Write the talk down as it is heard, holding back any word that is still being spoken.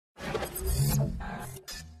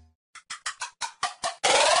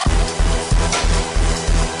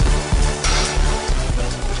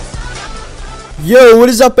Yo, what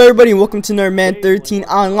is up, everybody? Welcome to another Man 13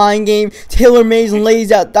 online game. Taylor Mays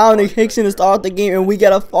lays out Dominic Hickson to start off the game, and we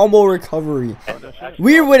get a fumble recovery.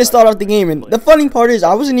 Weird way to start off the game, and the funny part is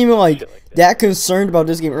I wasn't even like that concerned about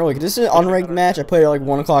this game early. This is an unranked match. I played at like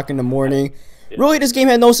 1 o'clock in the morning. Really, this game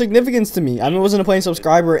had no significance to me. I mean, it wasn't a playing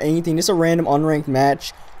subscriber or anything. Just a random unranked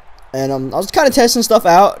match. And I was kind of testing stuff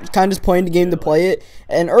out, kind of just playing the game to play it.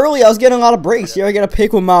 And early, I was getting a lot of breaks. Here, I get a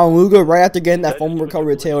pick with Luga right after getting that fumble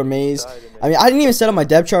recovery with Taylor Mays. I mean, I didn't even set up my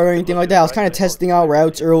depth chart or anything like that. I was kind of testing out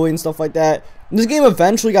routes early and stuff like that. And this game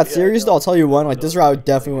eventually got serious, though. I'll tell you when. Like, this route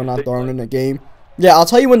definitely will not thrown in the game. Yeah, I'll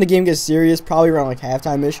tell you when the game gets serious, probably around like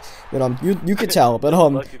halftime-ish. But you could tell. But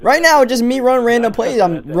right now, just me running random plays.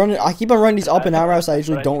 I keep on running these up and out routes I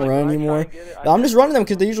usually don't run anymore. But I'm just running them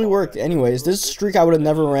because they usually work. Anyways, this streak I would have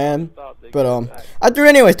never ran. But I threw it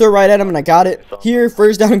anyway. Threw it right at him and I got it. Here,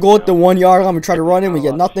 first down and goal at the 1 yard line. We try to run in, we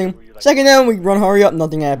get nothing. Second down, we run hurry up,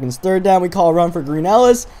 nothing happens. Third down, we call a run for Green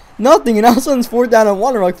Ellis. Nothing, and all of a sudden it's 4th down and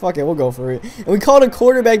 1. We're like, fuck it, we'll go for it. And we called a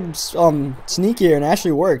quarterback sneak here, and it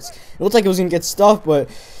actually works. It looked like it was gonna get stuffed, but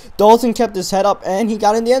Dalton kept his head up and he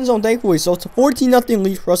got in the end zone, thankfully. So it's a 14-0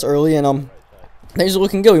 lead for us early, and things are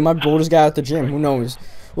looking good. We might blow this guy at the gym. Who knows?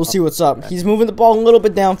 We'll see what's up. He's moving the ball a little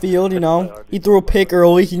bit downfield, you know. He threw a pick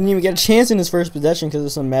early. He didn't even get a chance in his first possession because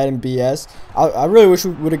of some Madden BS. I really wish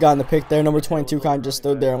we would have gotten the pick there. Number 22 kind of just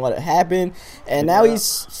stood there and let it happen. And now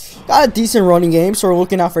he's got a decent running game, so we're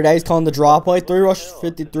looking out for that. He's calling the draw play. 3 rushes,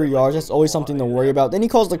 53 yards. That's always something to worry about. Then he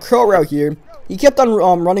calls the curl route here. He kept on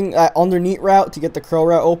running that underneath route to get the curl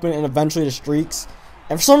route open and eventually the streaks.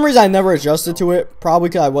 And for some reason, I never adjusted to it. Probably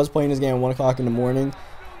because I was playing this game at 1 o'clock in the morning.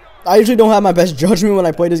 I usually don't have my best judgment when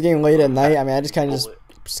I play this game late at night. I mean, I just kind of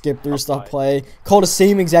skip through stuff, play. Call the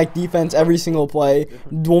same exact defense every single play.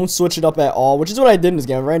 Won't switch it up at all, which is what I did in this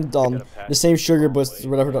game. I ran the same sugar bus,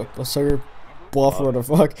 whatever, the sugar bluff or the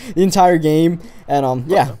fuck, the entire game. And,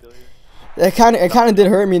 yeah. It kind of did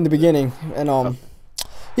hurt me in the beginning. And,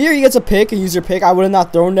 here he gets a pick, a user pick. I would have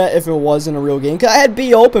not thrown that if it was in a real game. Because I had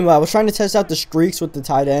B open, but I was trying to test out the streaks with the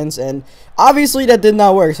tight ends. And obviously that did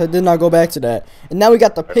not work, so I did not go back to that. And now we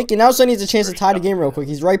got the pick, and now suddenly he has a chance to tie the game real quick.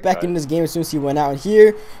 He's right back in this game as soon as he went out. And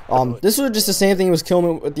here, this was just the same thing he was killing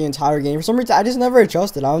me with the entire game. For some reason, I just never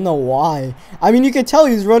adjusted. I don't know why. I mean, you could tell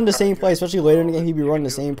he was running the same play, especially later in the game. He'd be running the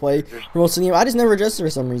same play for most of the game. I just never adjusted for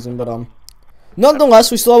some reason, but nonetheless,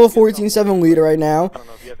 we still have a 14-7 lead right now.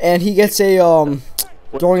 And he gets a,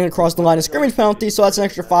 throwing it across the line of scrimmage penalty, so that's an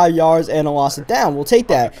extra 5 yards and a loss of down. We'll take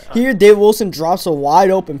that. Here, David Wilson drops a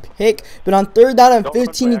wide open pick, but on 3rd down and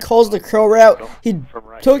 15, he calls the curl route. He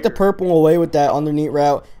took the purple away with that underneath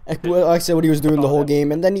route. Like I said, what he was doing the whole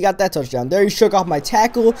game, and then he got that touchdown. There, he shook off my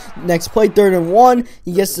tackle. Next play, 3rd and 1.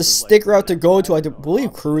 He gets the stick route to go to, I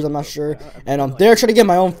believe, Cruz. I'm not sure. And there, trying to get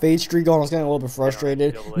my own fade streak going. I was getting a little bit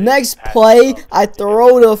frustrated. Next play, I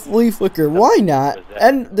throw the flea flicker. Why not?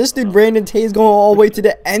 And this dude, Brandon Taye's going all the way to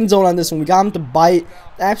the end zone on this one. We got him to bite.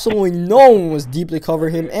 Absolutely no one was deep to cover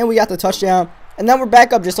him, and we got the touchdown. And then we're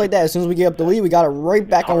back up just like that. As soon as we get up the lead, we got it right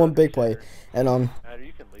back on one big play. And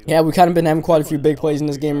yeah, we kind of been having quite a few big plays in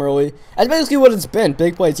this game early. That's basically what it's been.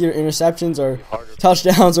 Big plays, either interceptions or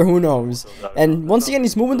touchdowns or who knows. And once again,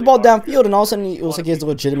 he's moving the ball downfield, and all of a sudden, it looks like he has a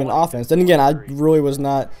legitimate offense. Then again, I really was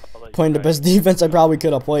not playing the best defense I probably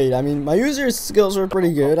could have played. I mean, my user skills were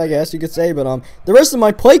pretty good, I guess you could say, but the rest of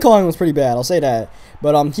my play calling was pretty bad, I'll say that.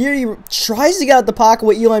 But here he tries to get out the pocket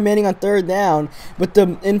with Eli Manning on 3rd down, but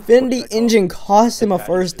the Infinity Engine costs him a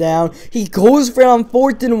 1st down. He goes for it on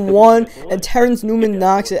 4th and 1, and Terrence Newman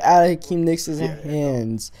knocks it out of Hakeem Nicks'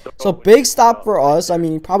 hands. So big stop for us. I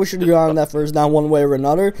mean, he probably should have gone on that 1st down one way or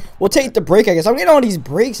another. We'll take the break, I guess. I'm getting all these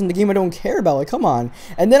breaks in the game I don't care about. Like, come on.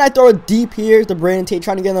 And then I throw it deep here to Brandon Tate,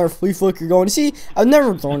 trying to get another flea flicker going. See, I've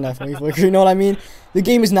never thrown that flea flicker, you know what I mean? The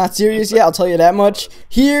game is not serious yet, I'll tell you that much.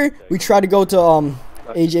 Here, we try to go to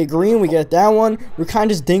AJ Green. We get that one. We're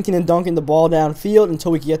kind of just dinking and dunking the ball downfield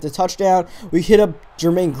until we can get the touchdown. We hit up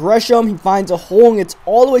Jermaine Gresham. He finds a hole and gets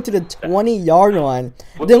all the way to the 20-yard line.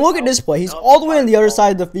 And then look at this play. He's all the way on the other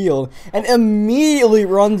side of the field and immediately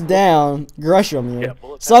runs down Gresham here.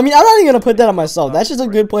 So, I mean, I'm not even going to put that on myself. That's just a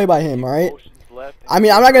good play by him, alright? I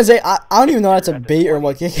mean, I'm not going to say, I don't even know that's a bait or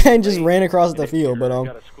what. He kind of just ran across the field, but,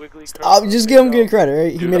 I'll just give him good credit,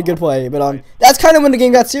 right? He made a good play, but, that's kind of when the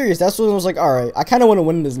game got serious. That's when I was like, alright, I kind of want to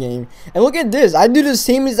win this game. And look at this. I do the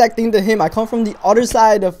same exact thing to him. I come from the other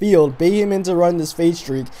side of the field, bait him into run this fade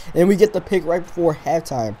streak, and we get the pick right before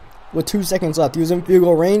halftime with 2 seconds left. He was in field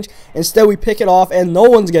goal range. Instead, we pick it off, and no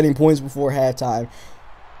one's getting points before halftime.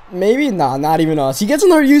 Maybe not even us. He gets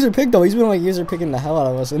another user pick though. He's been like user picking the hell out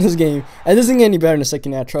of us in this game. And this doesn't get any better in the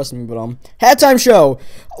second half, trust me. But halftime show.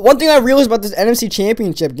 One thing I realized about this NFC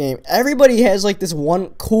Championship game, everybody has like this one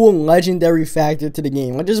cool legendary factor to the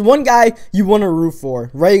game. Like there's one guy you want to root for,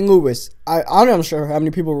 Ray Lewis. I'm not sure how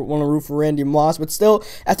many people want to root for Randy Moss, but still,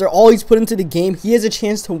 after all he's put into the game, he has a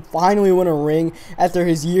chance to finally win a ring after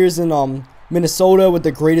his years in Minnesota with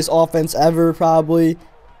the greatest offense ever, probably.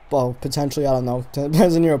 Well, potentially, I don't know.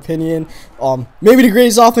 Depends on your opinion. Maybe the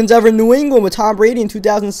greatest offense ever in New England with Tom Brady in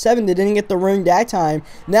 2007. They didn't get the ring that time.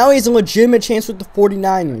 Now he has a legitimate chance with the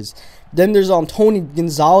 49ers. Then there's Tony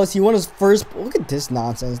Gonzalez. He won his first. Look at this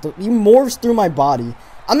nonsense. He morphs through my body.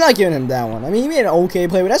 I'm not giving him that one. I mean, he made an okay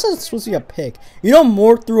play, but that's not supposed to be a pick. You don't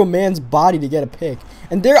morph through a man's body to get a pick.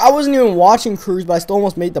 And there, I wasn't even watching Cruz, but I still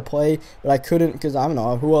almost made the play, but I couldn't because I don't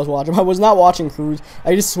know who else watching. I was not watching Cruz.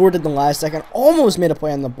 I just swerved at the last second. Almost made a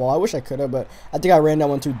play on the ball. I wish I could have, but I think I ran that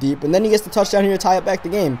one too deep. And then he gets the touchdown here to tie it back the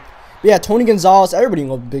game. But yeah, Tony Gonzalez, everybody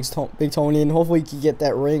loves Big Tony, and hopefully he can get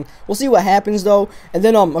that ring. We'll see what happens, though. And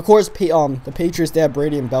then, of course, the Patriots, they have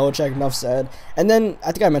Brady and Belichick, enough said. And then,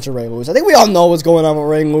 I think I mentioned Ray Lewis. I think we all know what's going on with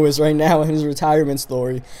Ray Lewis right now in his retirement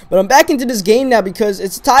story. But I'm back into this game now because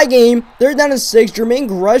it's a tie game. They're down to 6. Jermaine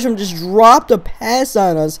Gresham just dropped a pass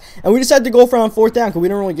on us, and we decided to go for it on 4th down because we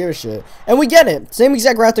don't really give a shit. And we get it. Same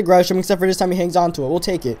exact route to Gresham, except for this time he hangs on to it. We'll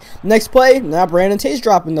take it. Next play, now Brandon Tate's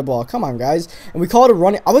dropping the ball. Come on, guys. And we called it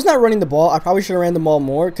running. I was not running the ball. I probably should have ran the ball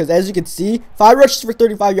more because, as you can see, 5 rushes for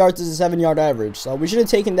 35 yards is a 7-yard average. So we should have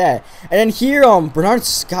taken that. And then here, Bernard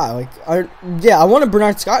Scott. I wanted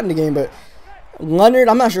Bernard Scott in the game, but Leonard,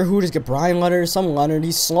 I'm not sure who to get. Brian Leonard, some Leonard.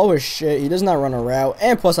 He's slow as shit. He does not run a route.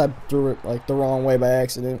 And plus, I threw it like the wrong way by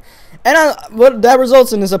accident. And what that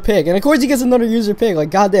results in is a pick. And of course, he gets another user pick.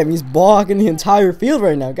 Like, goddamn, he's blocking the entire field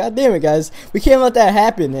right now. Goddamn it, guys. We can't let that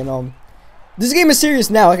happen. And this game is serious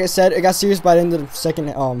now. Like I said, it got serious by the end of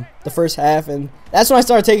the first half, and that's when I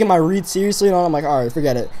started taking my read seriously. And I'm like, all right,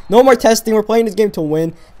 forget it. No more testing. We're playing this game to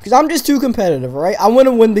win because I'm just too competitive, all right? I want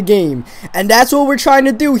to win the game, and that's what we're trying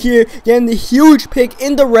to do here. Getting the huge pick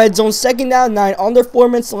in the red zone, 2nd down 9, under 4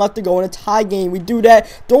 minutes left to go in a tie game. We do that.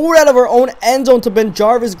 Throw it out of our own end zone to Ben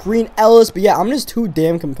Jarvis, Green, Ellis. But yeah, I'm just too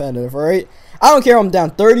damn competitive, all right? I don't care if I'm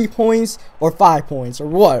down 30 points or 5 points or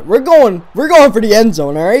what. We're going for the end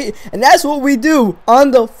zone, all right? And that's what we do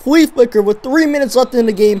on the flea flicker with 3 minutes left in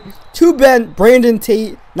the game. To Brandon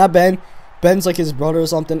Tate, not Ben. Ben's like his brother or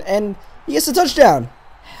something, and he gets a touchdown.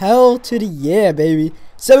 Hell to the yeah, baby.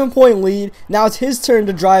 7-point lead. Now it's his turn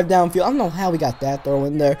to drive downfield. I don't know how he got that throw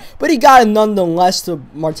in there, but he got it nonetheless to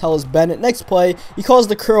Martellus Bennett. Next play, he calls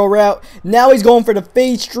the curl route. Now he's going for the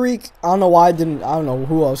fade streak. I don't know why I don't know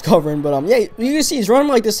who I was covering, but yeah, you can see he's running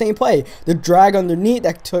like the same play. The drag underneath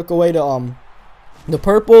that took away the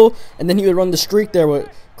purple, and then he would run the streak there with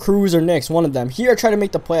Cruz or Nix, one of them. Here I try to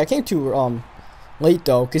make the play. I came too late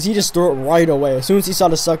though, because he just threw it right away. As soon as he saw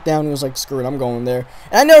the suck down, he was like, screw it, I'm going there.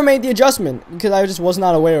 And I never made the adjustment because I just was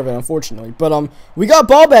not aware of it, unfortunately. But we got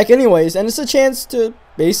ball back anyways, and it's a chance to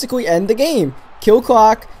basically end the game. Kill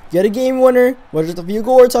clock, get a game winner, whether it's a field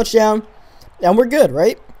goal or a touchdown, and we're good,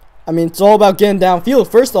 right? I mean, it's all about getting downfield.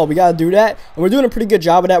 First of all, we got to do that, and we're doing a pretty good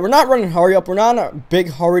job of that. We're not running hurry up. We're not in a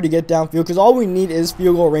big hurry to get downfield because all we need is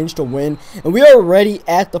field goal range to win. And we are already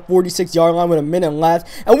at the 46-yard line with a minute left,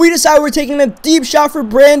 and we decide we're taking a deep shot for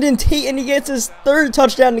Brandon Tate, and he gets his 3rd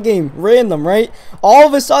touchdown in the game. Random, right? All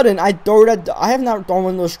of a sudden, I have not thrown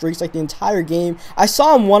one of those streaks like the entire game. I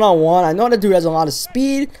saw him one-on-one. I know that dude has a lot of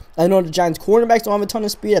speed. I know the Giants cornerbacks don't have a ton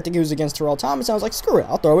of speed. I think he was against Terrell Thomas. I was like, screw it,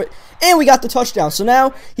 I'll throw it. And we got the touchdown. So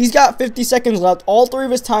now he's got 50 seconds left. All 3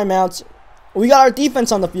 of his timeouts. We got our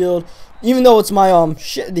defense on the field, even though it's my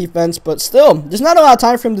shit defense. But still, there's not a lot of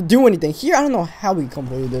time for him to do anything. Here, I don't know how we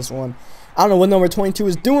completed this one. I don't know what number 22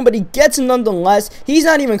 is doing, but he gets it nonetheless. He's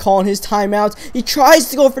not even calling his timeouts. He tries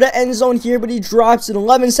to go for the end zone here, but he drops it.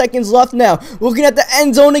 11 seconds left now. Looking at the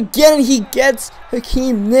end zone again, and he gets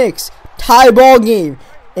Hakeem Nicks. Tie ball game.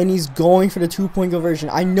 And he's going for the 2-point conversion.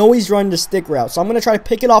 I know he's running the stick route, so I'm going to try to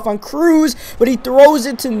pick it off on Cruz, but he throws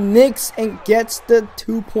it to Nix and gets the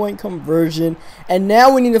 2-point conversion. And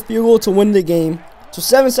now we need a field goal to win the game. So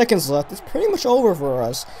 7 seconds left. It's pretty much over for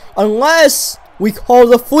us. Unless we call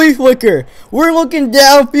the flea flicker. We're looking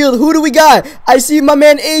downfield. Who do we got? I see my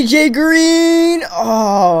man AJ Green.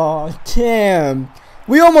 Oh, damn.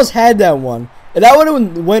 We almost had that one. If that would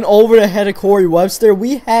have went over the head of Corey Webster,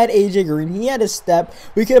 we had AJ Green. He had a step.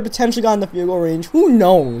 We could have potentially gotten the field goal range. Who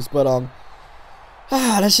knows? But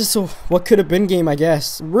that's just what could have been game, I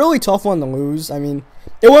guess. Really tough one to lose. I mean,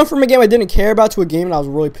 it went from a game I didn't care about to a game and I was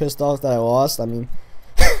really pissed off that I lost. I mean,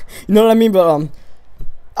 you know what I mean? But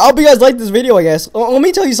I hope you guys like this video, I guess. Let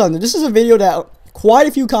me tell you something. This is a video that quite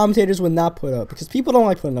a few commentators would not put up because people don't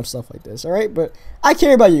like putting up stuff like this, alright? But I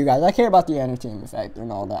care about you guys. I care about the entertainment factor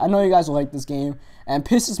and all that. I know you guys will like this game, and it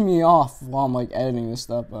pisses me off while I'm, like, editing this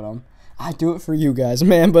stuff, but, I do it for you guys,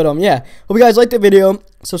 man. But, yeah. Hope you guys liked the video.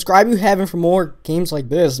 Subscribe if you haven't for more games like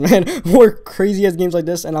this, man. More crazy-ass games like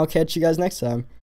this, and I'll catch you guys next time.